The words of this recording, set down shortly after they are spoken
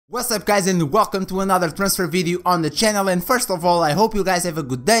What's up guys, and welcome to another transfer video on the channel. And first of all, I hope you guys have a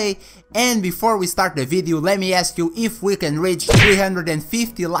good day. And before we start the video, let me ask you if we can reach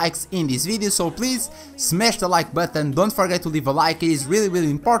 350 likes in this video. So please smash the like button, don't forget to leave a like, it is really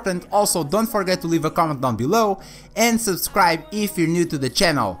important. Also don't forget to leave a comment down below and subscribe if you're new to the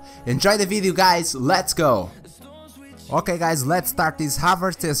channel. Enjoy the video guys, let's go! Okay guys, let's start this.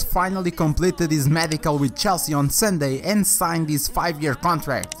 Havertz has finally completed his medical with Chelsea on Sunday and signed his 5-year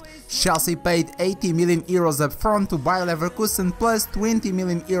contract. Chelsea paid 80 million euros up front to Bayer Leverkusen plus 20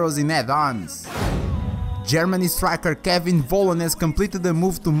 million euros in add-ons. Germany striker Kevin Volland has completed the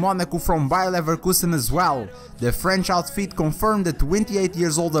move to Monaco from Bayer Leverkusen as well. The French outfit confirmed the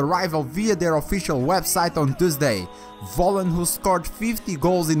 28-year-old arrival via their official website on Tuesday. Volland, who scored 50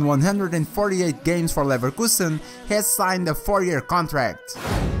 goals in 148 games for Leverkusen, has signed a 4-year contract.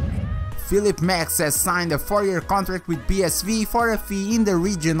 Philippe has signed a 4-year contract with PSV for a fee in the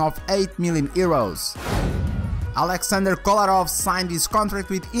region of 8 million euros. Alexander Kolarov signed his contract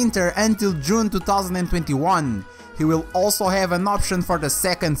with Inter until June 2021. He will also have an option for the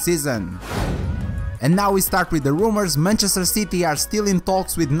second season. And now we start with the rumors. Manchester City are still in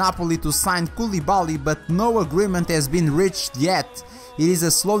talks with Napoli to sign Koulibaly, but no agreement has been reached yet. It is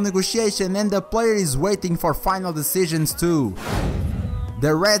a slow negotiation and the player is waiting for final decisions too.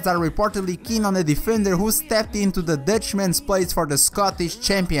 The Reds are reportedly keen on a defender who stepped into the Dutchman's place for the Scottish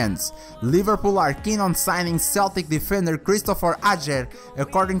champions. Liverpool are keen on signing Celtic defender Christopher Ajer,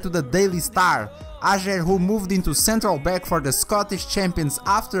 according to the Daily Star. Ajer, who moved into central back for the Scottish champions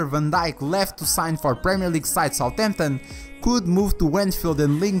after Van Dijk left to sign for Premier League side Southampton, could move to Anfield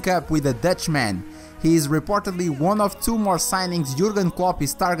and link up with the Dutchman. He is reportedly one of 2 more signings Jurgen Klopp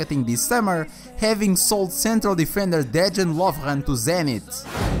is targeting this summer, having sold central defender Dejan Lovren to Zenit.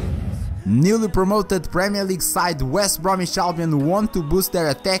 Newly promoted Premier League side West Bromwich Albion want to boost their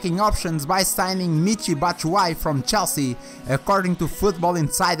attacking options by signing Michy Batshuayi from Chelsea, according to Football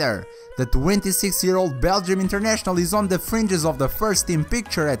Insider. The 26-year-old Belgium international is on the fringes of the first team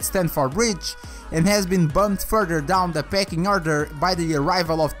picture at Stamford Bridge and has been bumped further down the pecking order by the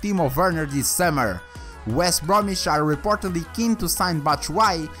arrival of Timo Werner this summer. West Bromwich are reportedly keen to sign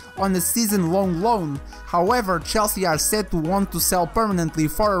Batshuayi on a season-long loan. However, Chelsea are said to want to sell permanently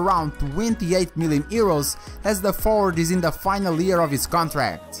for around 28 million euros as the forward is in the final year of his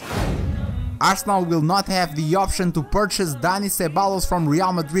contract. Arsenal will not have the option to purchase Dani Ceballos from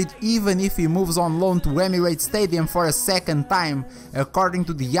Real Madrid even if he moves on loan to Emirates Stadium for a second time, according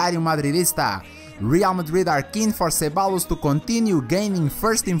to Diario Madridista. Real Madrid are keen for Ceballos to continue gaining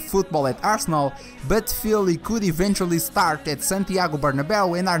first-team football at Arsenal, but feel he could eventually start at Santiago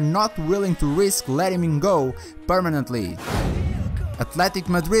Bernabeu and are not willing to risk letting him go permanently. Athletic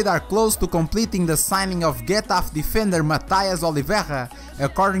Madrid are close to completing the signing of Getafe defender Matías Oliveira,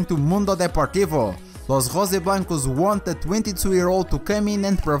 according to Mundo Deportivo. Los Roseblancos want the 22-year-old to come in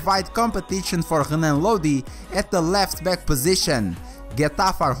and provide competition for Renan Lodi at the left-back position.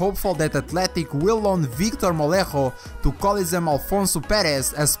 Getafe are hopeful that Athletic will loan Victor Molejo to Coliseu Alfonso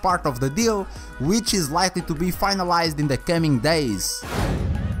Perez as part of the deal, which is likely to be finalized in the coming days.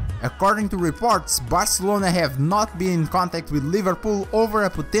 According to reports, Barcelona have not been in contact with Liverpool over a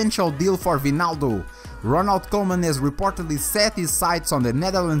potential deal for Wijnaldum. Ronald Koeman has reportedly set his sights on the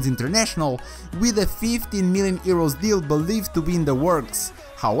Netherlands international with a 15 million euros deal believed to be in the works.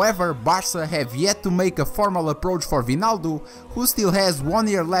 However, Barca have yet to make a formal approach for Wijnaldum, who still has 1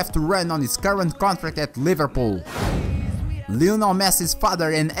 year left to run on his current contract at Liverpool. Lionel Messi's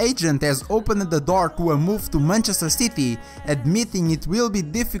father and agent has opened the door to a move to Manchester City, admitting it will be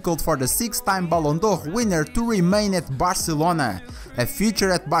difficult for the 6-time Ballon d'Or winner to remain at Barcelona. A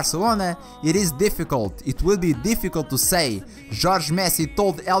future at Barcelona, it is difficult, it will be difficult to say, Jorge Messi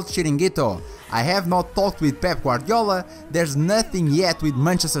told El Chiringuito. I have not talked with Pep Guardiola, there's nothing yet with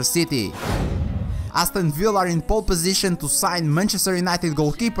Manchester City. Aston Villa are in pole position to sign Manchester United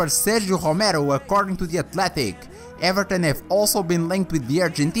goalkeeper Sergio Romero, according to The Athletic. Everton have also been linked with the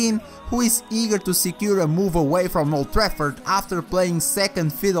Argentine, who is eager to secure a move away from Old Trafford after playing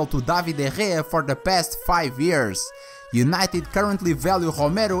second fiddle to David De Gea for the past 5 years. United currently value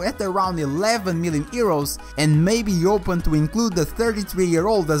Romero at around 11 million euros and may be open to include the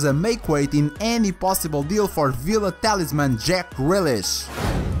 33-year-old as a makeweight in any possible deal for Villa talisman Jack Grealish.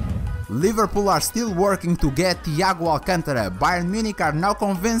 Liverpool are still working to get Thiago Alcantara. Bayern Munich are now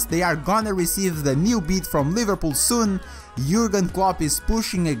convinced they are gonna receive the new bid from Liverpool soon. Jurgen Klopp is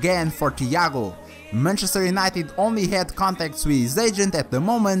pushing again for Thiago. Manchester United only had contacts with his agent at the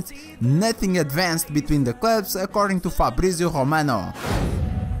moment, nothing advanced between the clubs according to Fabrizio Romano.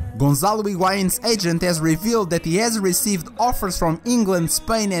 Gonzalo Higuaín's agent has revealed that he has received offers from England,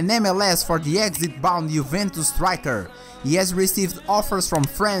 Spain and MLS for the exit-bound Juventus striker. He has received offers from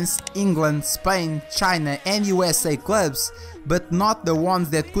France, England, Spain, China and USA clubs, but not the ones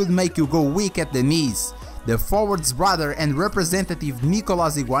that could make you go weak at the knees. The forward's brother and representative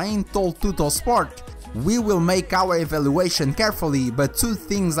Nicolas Higuaín told Tuttosport, "We will make our evaluation carefully, but two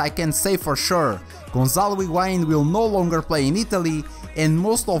things I can say for sure. Gonzalo Higuaín will no longer play in Italy, and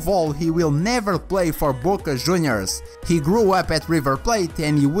most of all, he will never play for Boca Juniors. He grew up at River Plate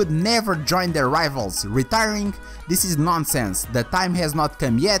and he would never join their rivals. Retiring? This is nonsense. The time has not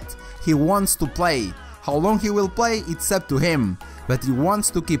come yet. He wants to play. How long he will play, it's up to him. But he wants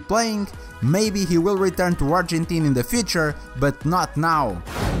to keep playing. Maybe he will return to Argentina in the future, but not now."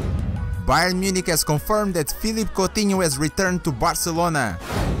 Bayern Munich has confirmed that Philippe Coutinho has returned to Barcelona.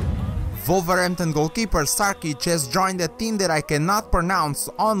 Wolverhampton goalkeeper Sarkic has joined a team that I cannot pronounce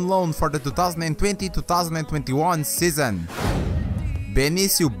on loan for the 2020-2021 season.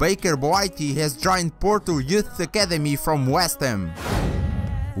 Benicio Baker Boaiti has joined Porto Youth Academy from West Ham.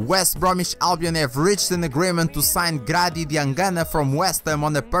 West Bromwich Albion have reached an agreement to sign Grady Diangana from West Ham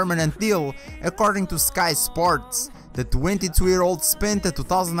on a permanent deal, according to Sky Sports. The 22-year-old spent the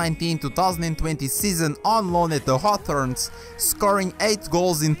 2019-2020 season on loan at the Hawthorns, scoring 8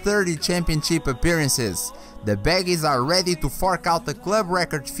 goals in 30 championship appearances. The Baggies are ready to fork out a club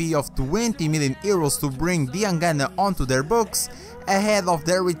record fee of 20 million euros to bring Diangana onto their books ahead of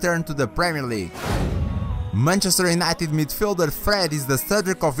their return to the Premier League. Manchester United midfielder Fred is the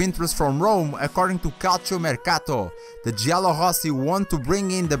subject of interest from Rome, according to Calcio Mercato. The Giallorossi want to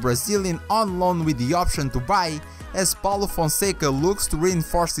bring in the Brazilian on loan with the option to buy, as Paulo Fonseca looks to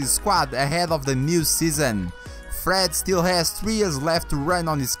reinforce his squad ahead of the new season. Fred still has 3 years left to run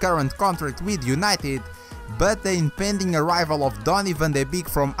on his current contract with United, but the impending arrival of Donny van de Beek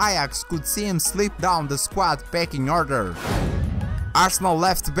from Ajax could see him slip down the squad pecking order. Arsenal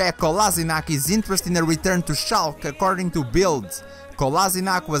left-back Kolasinac is interested in a return to Schalke, according to Bild.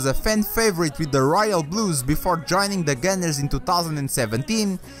 Kolasinac was a fan favorite with the Royal Blues before joining the Gunners in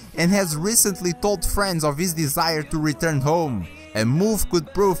 2017 and has recently told friends of his desire to return home. A move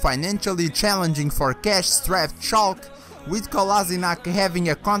could prove financially challenging for cash-strapped Schalke, with Kolasinac having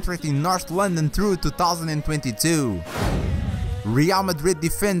a contract in North London through 2022. Real Madrid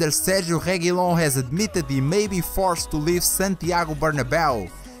defender Sergio Reguilón has admitted he may be forced to leave Santiago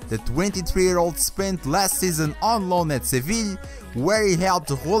Bernabéu. The 23-year-old spent last season on loan at Seville, where he helped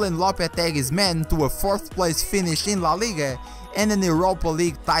Julen Lopetegui's men to a 4th place finish in La Liga and an Europa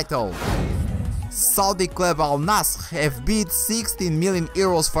League title. Saudi club Al Nassr have bid 16 million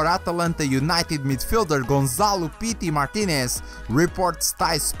euros for Atalanta United midfielder Gonzalo Piti Martinez, reports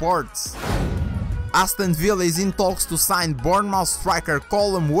Sky Sports. Aston Villa is in talks to sign Bournemouth striker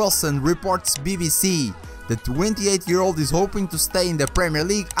Callum Wilson, reports BBC. The 28-year-old is hoping to stay in the Premier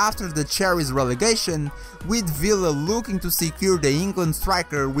League after the Cherries relegation, with Villa looking to secure the England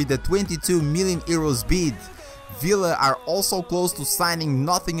striker with a 22 million euros bid. Villa are also close to signing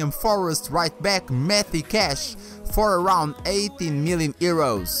Nottingham Forest right back Matty Cash for around 18 million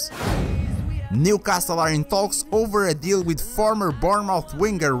euros. Newcastle are in talks over a deal with former Bournemouth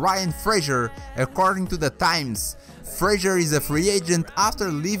winger Ryan Fraser, according to The Times. Fraser is a free agent after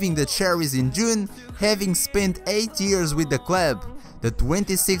leaving the Cherries in June, having spent 8 years with the club. The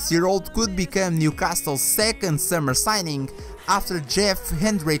 26-year-old could become Newcastle's second summer signing after Jeff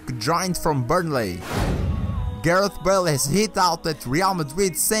Hendrick joined from Burnley. Gareth Bale has hit out at Real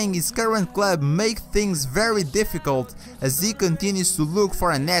Madrid, saying his current club makes things very difficult as he continues to look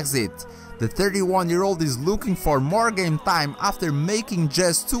for an exit. The 31-year-old is looking for more game time after making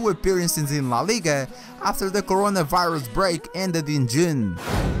just 2 appearances in La Liga after the coronavirus break ended in June.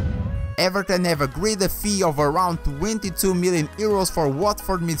 Everton have agreed a fee of around 22 million euros for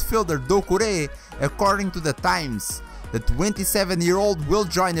Watford midfielder Doucouré, according to The Times. The 27-year-old will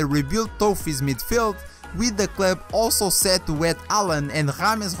join a rebuilt Toffees midfield, with the club also set to add Allan and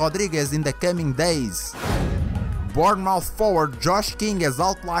James Rodriguez in the coming days. Bournemouth forward Josh King has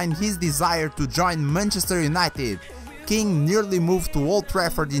outlined his desire to join Manchester United. King nearly moved to Old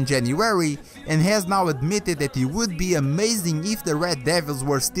Trafford in January and has now admitted that it would be amazing if the Red Devils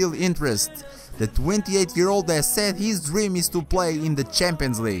were still interested. The 28-year-old has said his dream is to play in the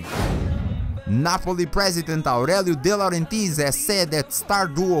Champions League. Napoli president Aurelio De Laurentiis has said that star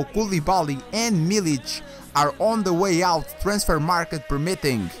duo Koulibaly and Milic are on the way out, transfer market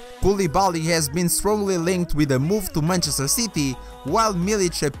permitting. Koulibaly has been strongly linked with a move to Manchester City, while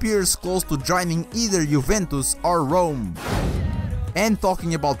Milic appears close to joining either Juventus or Rome. And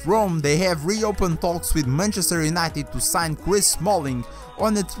talking about Rome, they have reopened talks with Manchester United to sign Chris Smalling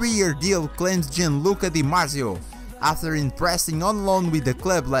on a 3-year deal, claims Gianluca Di Marzio. After impressing on loan with the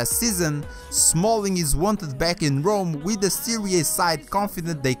club last season, Smalling is wanted back in Rome, with the Serie A side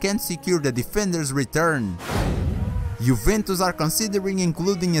confident they can secure the defender's return. Juventus are considering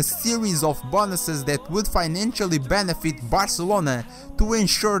including a series of bonuses that would financially benefit Barcelona to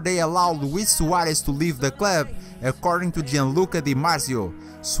ensure they allow Luis Suarez to leave the club, according to Gianluca Di Marzio.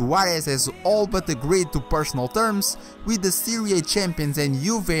 Suarez has all but agreed to personal terms with the Serie A champions, and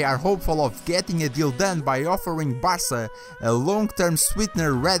Juve are hopeful of getting a deal done by offering Barca a long-term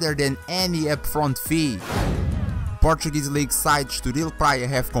sweetener rather than any upfront fee. Portuguese league side Estoril Praia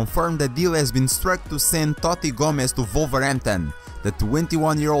have confirmed the deal has been struck to send Totti Gomes to Wolverhampton. The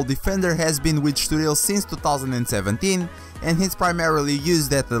 21-year-old defender has been with Estoril since 2017 and he's primarily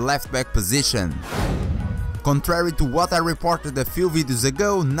used at the left-back position. Contrary to what I reported a few videos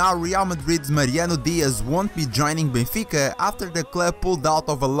ago, now Real Madrid's Mariano Diaz won't be joining Benfica after the club pulled out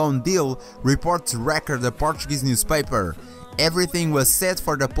of a loan deal, reports Record, the Portuguese newspaper. Everything was set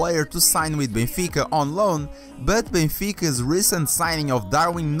for the player to sign with Benfica on loan, but Benfica's recent signing of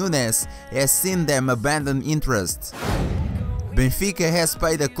Darwin Núñez has seen them abandon interest. Benfica has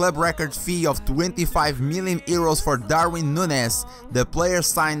paid a club record fee of 25 million euros for Darwin Núñez. The player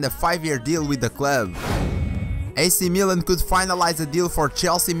signed a 5-year deal with the club. AC Milan could finalize a deal for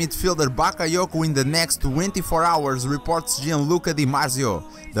Chelsea midfielder Bakayoko in the next 24 hours, reports Gianluca Di Marzio.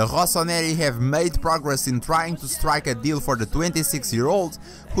 The Rossoneri have made progress in trying to strike a deal for the 26-year-old,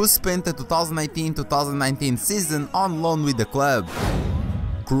 who spent the 2018-2019 season on loan with the club.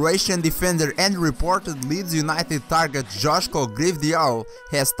 Croatian defender and reported Leeds United target Joško Gvardiol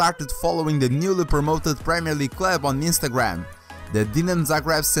has started following the newly promoted Premier League club on Instagram. The Dinamo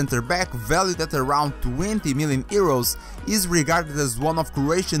Zagreb centre-back, valued at around 20 million euros, is regarded as one of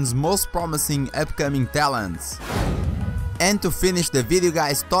Croatia's most promising upcoming talents. And to finish the video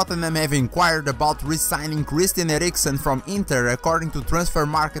guys, Tottenham have inquired about re-signing Christian Eriksen from Inter, according to transfer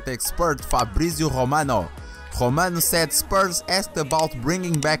market expert Fabrizio Romano. Romano said Spurs asked about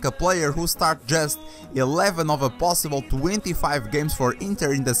bringing back a player who started just 11 of a possible 25 games for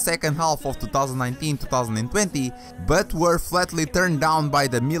Inter in the second half of 2019-2020, but were flatly turned down by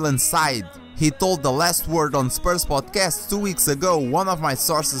the Milan side. He told The Last Word on Spurs podcast 2 weeks ago. One of my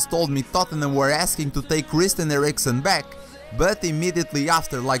sources told me Tottenham were asking to take Christian Eriksen back, but immediately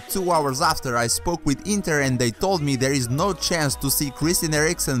after, like 2 hours after, I spoke with Inter and they told me there is no chance to see Christian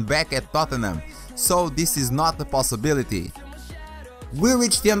Eriksen back at Tottenham. So this is not a possibility. We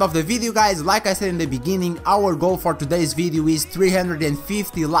reached the end of the video guys. Like I said in the beginning, our goal for today's video is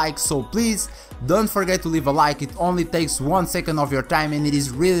 350 likes, so please don't forget to leave a like. It only takes 1 second of your time and it is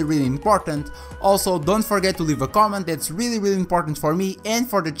really important. Also, don't forget to leave a comment. That's really important for me and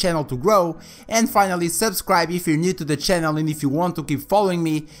for the channel to grow. And finally, subscribe if you're new to the channel and if you want to keep following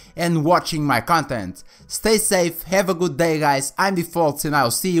me and watching my content. Stay safe, have a good day guys. I'm Defaults and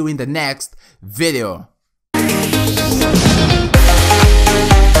I'll see you in the next video.